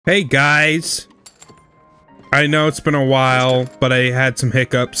Hey guys, I know it's been a while, but I had some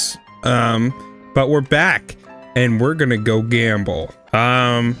hiccups. But we're back and we're gonna go gamble.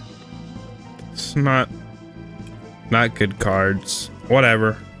 It's not good cards.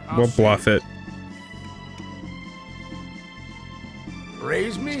 Whatever, we'll bluff it.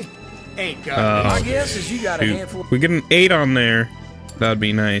 Raise me? Ain't got my guess is you got a handful. We get an 8 on there. That'd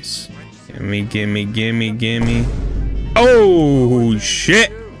be nice. Gimme, gimme, gimme, gimme. Oh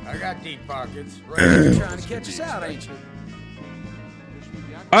shit! I got deep pockets. You're trying to catch us out, ain't you?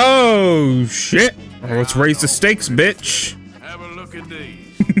 Oh shit! Well, let's raise the stakes, bitch. Have a look at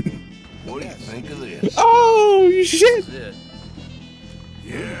these. What do you think of this? Oh shit!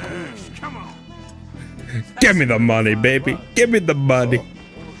 Yes, come on. Give me the money, baby. Give me the money.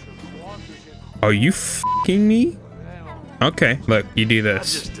 Are you f***ing me? Okay, look, you do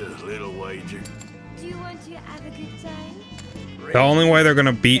this. Just a little wager. Do you want to have a good time? The only way they're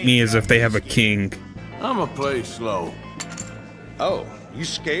gonna beat me is if they have a king. I'ma play slow. Oh, you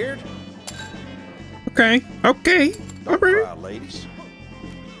scared? Okay, okay, alright. Wow, ladies.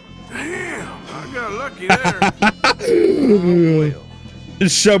 Damn, I got lucky there.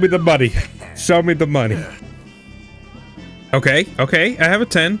 Just show me the money. Show me the money. Okay, okay, I have a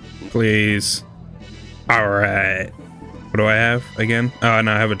 10. Please. Alright. What do I have again? Oh,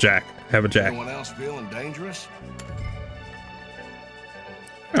 no, I have a jack. I have a jack. Anyone else feeling dangerous?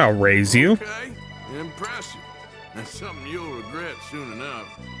 I'll raise you. Okay, impressive. That's something you'll regret soon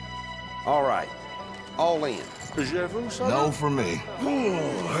enough. All right, all in. No for me.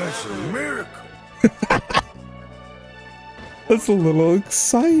 Oh, that's a miracle. That's a little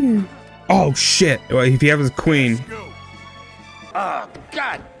exciting. Oh shit! Well, if you have a queen, Let's go. Ah,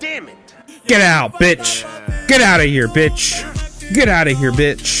 god damn it. get out, bitch! Get out of here, bitch! Get out of here,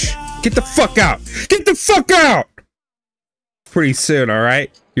 bitch! Get the fuck out! Get the fuck out! Pretty soon, all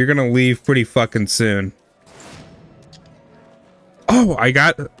right? You're gonna leave pretty fucking soon. Oh, I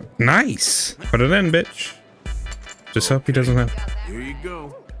got nice. Put it in, bitch. Just hope he doesn't have. Here you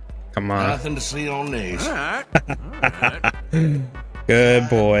go. Come on. Nothing to see on these. All right. Good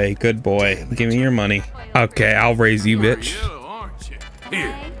boy. Good boy. Give me your money. Okay, I'll raise you, You're bitch. yellow, aren't you?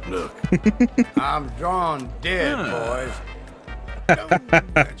 Here, look. I'm drawn dead, boys.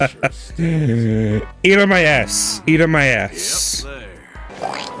 Eat on my ass. Eat on my ass. Yep,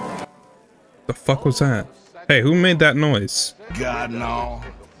 there. The fuck was that? Hey, who made that noise? God and all.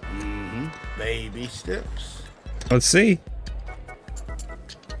 Baby steps. Let's see.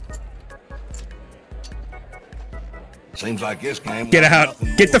 Seems like this game. Get out.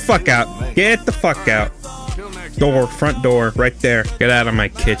 Get the fuck out. Get the fuck out. Till next Door, front door, right there. Get out of my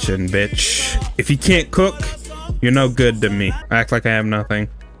kitchen, bitch. If you can't cook, you're no good to me. Act like I have nothing.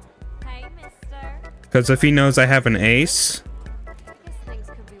 Hey, mister. Because if he knows I have an ace, Guess things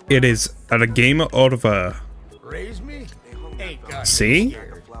could be worse. it is a game over. Raise me? Ain't got See?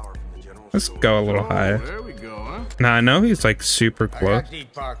 Let's go a little Oh, higher. there we go, huh? Now I know he's like super I close. got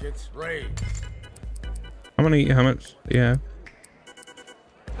deep pockets. Raise. How much? Yeah.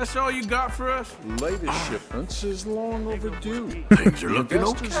 That's all you got for us? Latest shipments is long overdue. Things are looking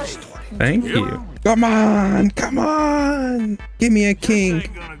okay. Thank you. Come on. Come on. Give me a king.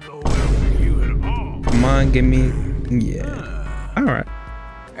 Ain't gonna go well for you at all. Come on. Give me. Yeah. All right.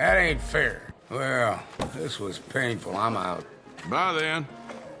 That ain't fair. Well, this was painful. I'm out. Bye then.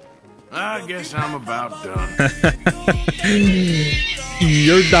 I guess I'm about done.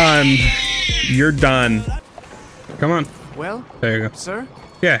 You're done. You're done. Come on. Well, There you go. sir?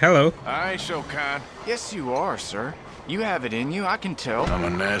 Yeah. Hello. I ain't so kind. Yes, you are, sir. You have it in you, I can tell. I'm a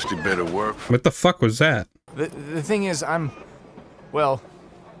nasty bit of work. What the fuck was that? The thing is, well,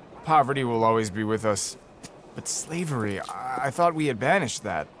 poverty will always be with us. But slavery, I thought we had banished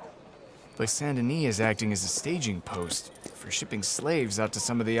that. Like Saint Denis is acting as a staging post for shipping slaves out to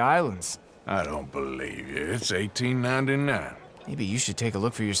some of the islands. I don't believe you. It's 1899. Maybe you should take a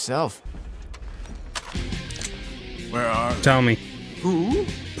look for yourself. Where are Tell me. Who?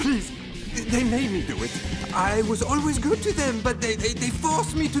 Please, they made me do it. I was always good to them, but they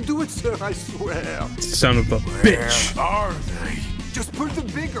forced me to do it, sir, I swear. Son of a bitch. Where are they? Just put the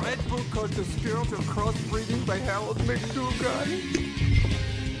big red book on the skirt of crossbreeding by Harold McDougall.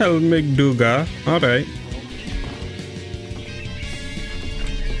 Hell, McDouga. All right.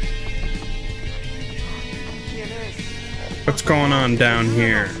 What's going on down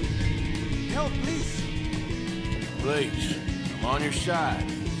here? Help, please. Please, I'm on your side.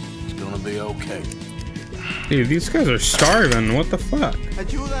 It's gonna be okay. Dude, these guys are starving. What the fuck?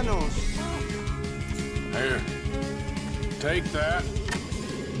 Ayúdanos. Here, take that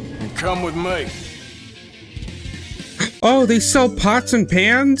and come with me. Oh, they sell pots and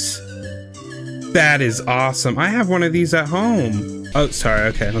pans? That is awesome. I have one of these at home. Oh, sorry.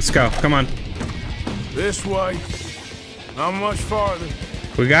 Okay, let's go. Come on. This way. Not much farther.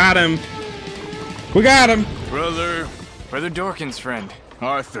 We got him. We got him. Brother Dorkin's friend.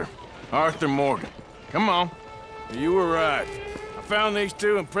 Arthur Morgan. Come on. You were right. I found these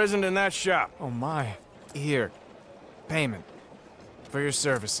two imprisoned in that shop. Oh my. Here. Payment. For your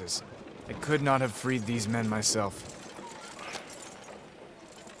services. I could not have freed these men myself.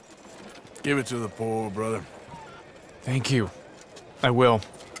 Give it to the poor, brother. Thank you. I will.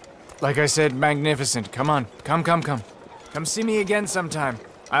 Like I said, magnificent. Come on. Come. Come see me again sometime.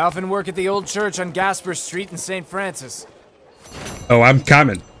 I often work at the old church on Gasper Street in St. Francis. Oh, I'm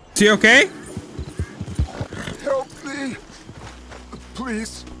coming. Is he okay? Help me.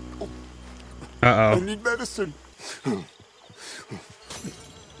 Please. I Uh-oh. need medicine.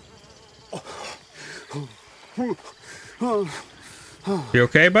 You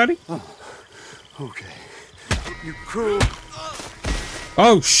okay, buddy? Okay. You cruel.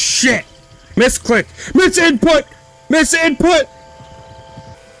 Oh, shit! Misclick! Misinput! Misinput!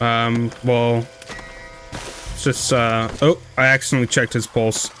 Well... It's just, oh, I accidentally checked his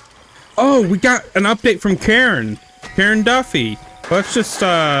pulse. Oh, we got an update from Karen. Karen Duffy. Let's just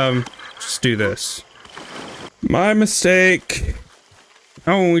do this. My mistake.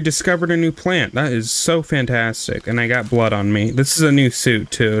 Oh, we discovered a new plant. That is so fantastic. And I got blood on me. This is a new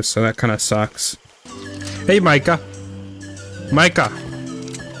suit, too, so that kind of sucks. Hey, Micah. Micah.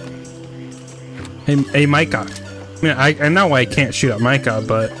 Hey, Micah. I mean, I know I can't shoot at Micah,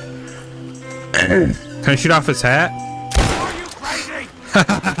 but... Can I shoot off his hat?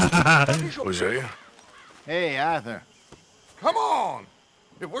 Are you crazy? Hosea? Hey, Arthur. Come on!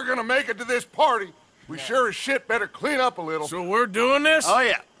 If we're gonna make it to this party, we sure as shit better clean up a little. So we're doing this? Oh,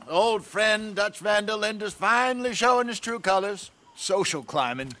 yeah. Old friend Dutch Van der Linde's finally showing his true colors. Social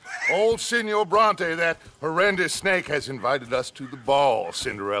climbing. Old Senor Bronte, that horrendous snake, has invited us to the ball,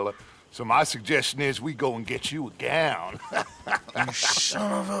 Cinderella. So my suggestion is we go and get you a gown. You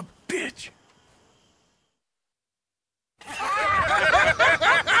son of a bitch.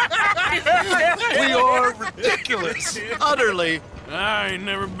 We are ridiculous. Utterly. I ain't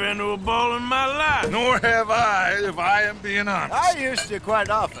never been to a ball in my life. Nor have I, if I am being honest. I used to quite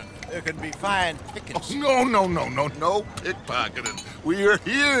often. There can be fine pickings. No pickpocketing. We are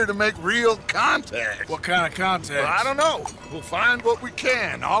here to make real contact. What kind of contact? Well, I don't know. We'll find what we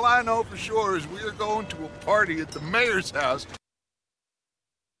can. All I know for sure is we are going to a party at the mayor's house.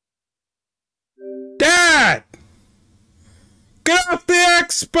 Dad! Get off the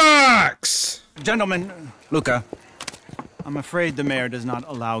Xbox! Gentlemen, Luca, I'm afraid the mayor does not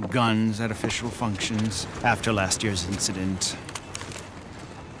allow guns at official functions after last year's incident.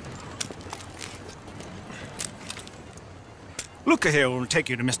 Luca here will take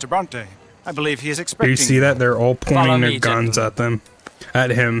you to Mr. Bronte. I believe he is expecting. You see that? They're all pointing their guns at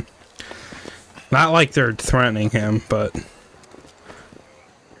him. Not like they're threatening him, but...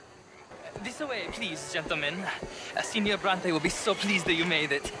 This way, please, gentlemen. Senior Bronte will be so pleased that you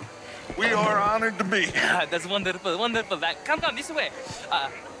made it. We are honored to be here. That's wonderful, wonderful. Come, this way.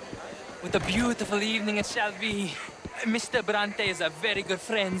 What a beautiful evening it shall be. Mr. Bronte is very good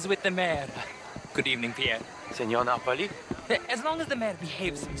friends with the mayor. Good evening, Pierre. Senor Napoli? As long as the mayor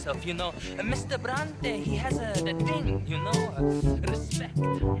behaves himself, you know. Mr. Bronte, he has a thing, you know, respect.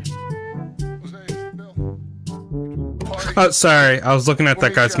 Oh, sorry. I was looking at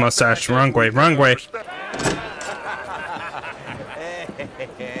that guy's mustache. Wrong way, wrong way.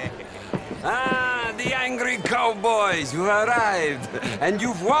 Ah, the angry cowboys, you arrived. And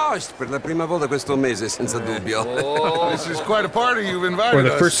you've washed per la prima volta questo mese, senza dubbio. Oh, this is quite a party you've invited For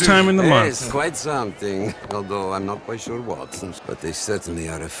the first time in the month. Yes, quite something. Although I'm not quite sure what. But they certainly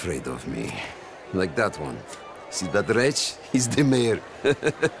are afraid of me. Like that one. See that wretch? He's the mayor.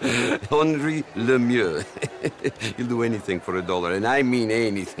 Henri Lemieux. He'll do anything for $1, and I mean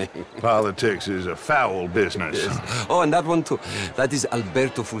anything. Politics is a foul business. Yes. Oh, and that one too. That is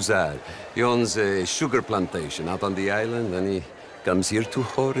Alberto Fusar. He owns a sugar plantation out on the island, and he comes here to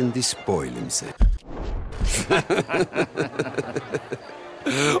whore and despoil himself.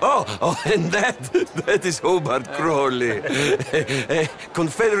 Oh, and that is Hobart Crawley, a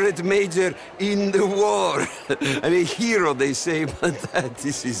Confederate major in the war. I mean, hero, they say, but that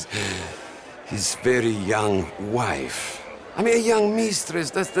is his very young wife. I mean, a young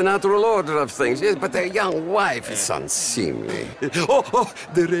mistress, that's the natural order of things, yes, but a young wife is unseemly. Oh,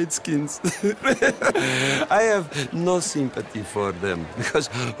 the Redskins. I have no sympathy for them, because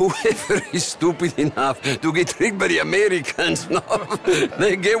whoever is stupid enough to get tricked by the Americans, no,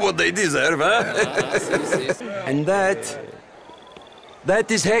 they get what they deserve, huh? And that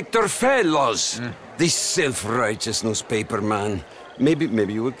is Hector Fellows, this self-righteous newspaper man. Maybe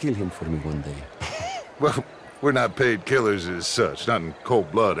you will kill him for me one day. Well, we're not paid killers as such, not in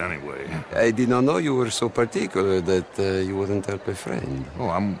cold blood anyway. I did not know you were so particular that you wouldn't help a friend. Oh,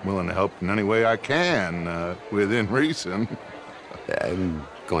 I'm willing to help in any way I can, within reason. I'm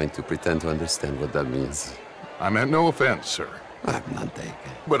going to pretend to understand what that means. I meant no offense, sir. I'm not taken.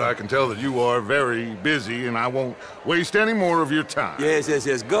 But I can tell that you are very busy, and I won't waste any more of your time.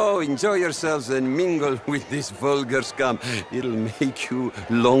 Yes. Go, enjoy yourselves, and mingle with this vulgar scum. It'll make you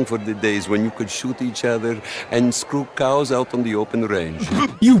long for the days when you could shoot each other and screw cows out on the open range.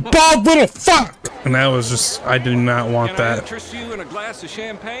 You bald little fuck! And that was just, I do not want that. Interest you in a glass of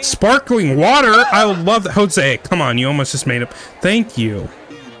champagne? Sparkling water? I would love that. Jose, come on, you almost just made up. Thank you.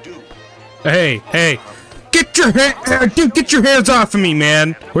 Hey. Get your hands off of me,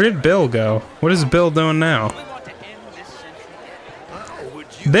 man! Where did Bill go? What is Bill doing now?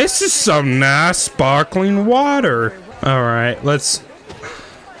 This is some nice sparkling water. Alright, let's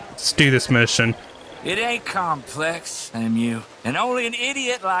do this mission. It ain't complex, MU. And only an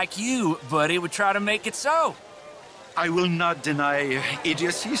idiot like you, buddy, would try to make it so. I will not deny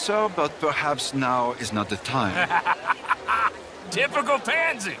idiocy, sir, but perhaps now is not the time. Typical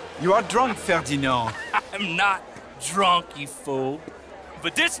pansy. You are drunk, Ferdinand. I'm not drunk, you fool.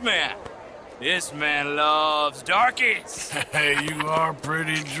 But this man loves darkies. Hey, you are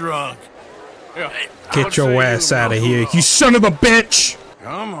pretty drunk. Get your ass out of here, you son of a bitch!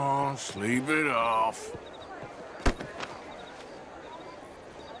 Come on, sleep it off.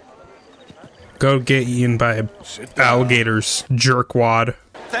 Go get eaten by alligators, jerkwad.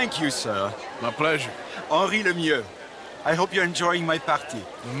 Thank you, sir. My pleasure. Henri Lemieux. I hope you're enjoying my party.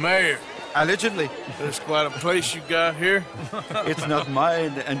 The mayor. Allegedly. There's quite a place you got here. It's not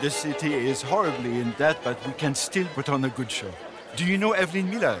mine, and the city is horribly in debt, but we can still put on a good show. Do you know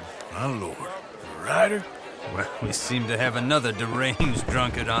Evelyn Miller? My lord. The writer? Well, we seem to have another deranged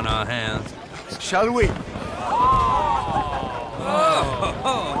drunkard on our hands. Shall we?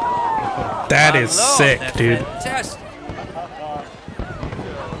 That is sick, dude. Fantastic.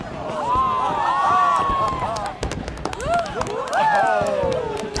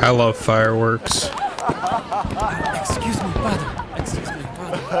 I love fireworks. Excuse me, pardon.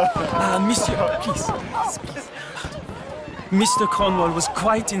 Monsieur, please. Mr. Cornwall was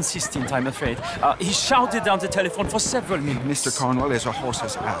quite insistent, I'm afraid. He shouted down the telephone for several minutes. Mr. Cornwall is a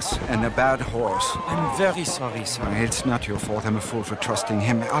horse's ass, and a bad horse. I'm very sorry, sir. It's not your fault. I'm a fool for trusting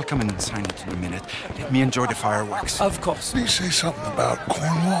him. I'll come in and sign it in a minute. Let me enjoy the fireworks. Of course. Did he say something about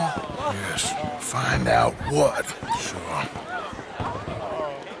Cornwall? Yes. Find out what. Sure.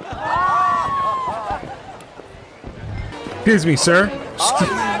 Excuse me, sir.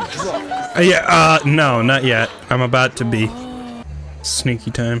 No, not yet. I'm about to be.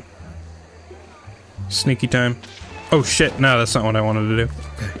 Sneaky time. Sneaky time. Oh shit, no, that's not what I wanted to do.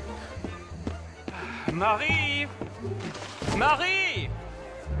 Okay. Marie! Marie!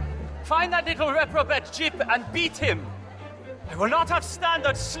 Find that little reprobate Jip and beat him! I will not have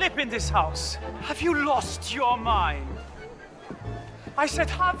standard slip in this house. Have you lost your mind? I said,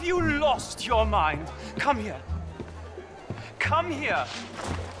 have you lost your mind? Come here. Come here.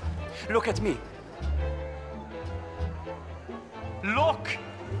 Look at me. Look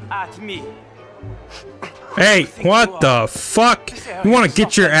at me. Hey, what the fuck? You wanna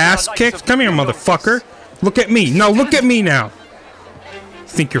get your ass kicked? Come here, motherfucker. Look at me. No, look at me now.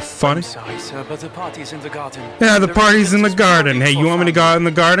 Think you're funny? Sorry, sir, but the party's in the garden. Yeah, the party's in the garden. Hey, you want me to go out in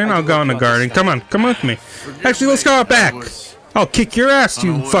the garden? I'll go in the garden. Come on, come with me. Actually, let's go out back. I'll kick your ass,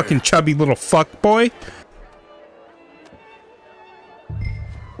 you fucking chubby little fuck boy.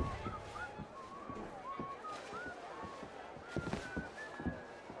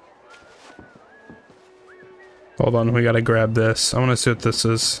 Hold on, we gotta grab this. I wanna see what this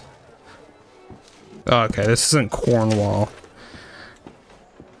is. Oh, okay, this isn't Cornwall.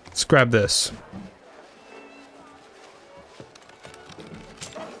 Let's grab this.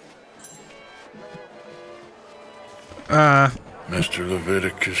 Mr.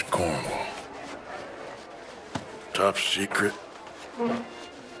 Leviticus Cornwall. Top secret.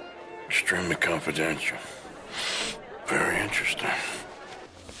 Extremely confidential. Very interesting.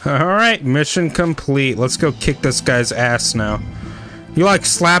 Alright, mission complete. Let's go kick this guy's ass now. You like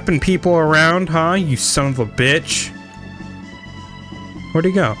slapping people around, huh? You son of a bitch. Where'd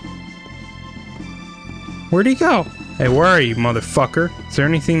he go? Where'd he go? Hey, where are you, motherfucker? Is there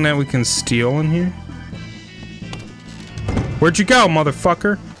anything that we can steal in here? Where'd you go,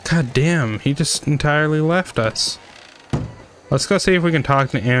 motherfucker? God damn, he just entirely left us. Let's go see if we can talk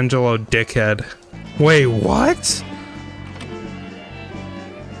to Angelo Dickhead. Wait, what?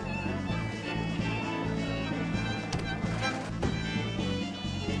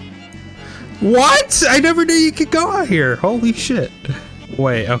 What? I never knew you could go out here. Holy shit.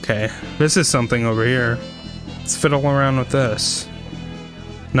 Wait, okay. This is something over here. Let's fiddle around with this.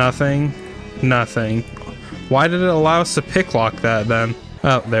 Nothing. Nothing. Why did it allow us to picklock that then?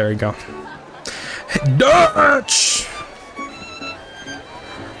 Oh, there we go. Dutch!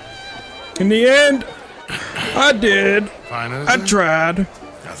 In the end, I did. I tried. I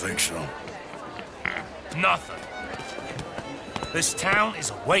think so. Nothing. This town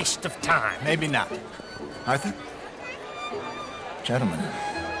is a waste of time. Maybe not. Arthur? Gentlemen,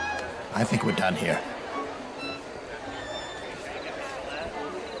 I think we're done here.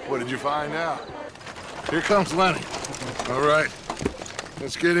 What did you find out? Here comes Lenny. All right,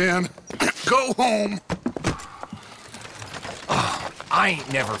 let's get in. Go home. Oh, I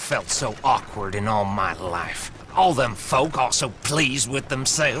ain't never felt so awkward in all my life. All them folk all so pleased with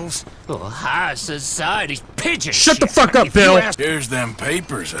themselves. Oh, high society's pigeon. Shut the fuck up, Bill. Here's them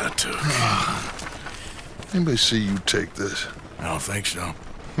papers I took. Anybody see you take this? I don't think so.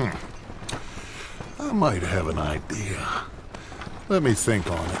 I might have an idea. Let me think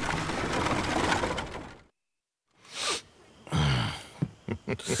on it.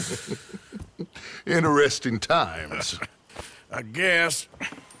 Interesting times. I guess.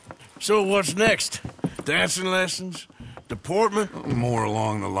 So what's next? Dancing lessons? Deportment? More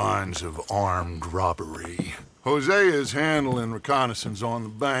along the lines of armed robbery. Hosea is handling reconnaissance on the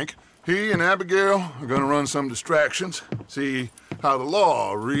bank. He and Abigail are gonna run some distractions, see how the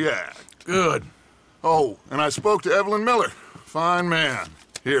law react. Good. Oh, and I spoke to Evelyn Miller. Fine man.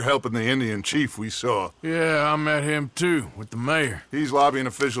 Here helping the Indian chief we saw. Yeah, I met him too, with the mayor. He's lobbying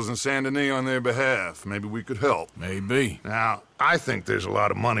officials in Saint Denis on their behalf. Maybe we could help. Maybe. Now, I think there's a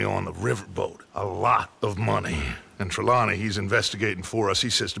lot of money on the riverboat. A lot of money. And Trelawney, he's investigating for us. He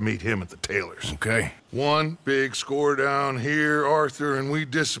says to meet him at the Taylor's. Okay. One big score down here, Arthur, and we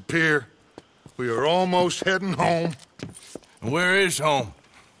disappear. We are almost heading home. Where is home?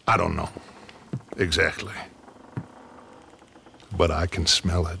 I don't know. Exactly. But I can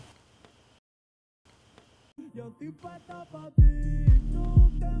smell it.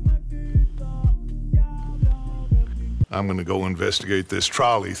 I'm gonna go investigate this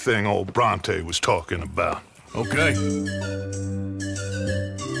trolley thing old Bronte was talking about. Okay.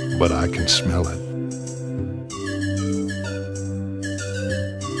 But I can smell it.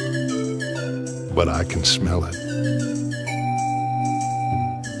 But I can smell it.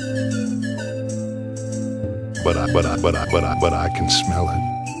 But I can smell it.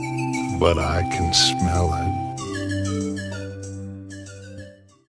 But I can smell it.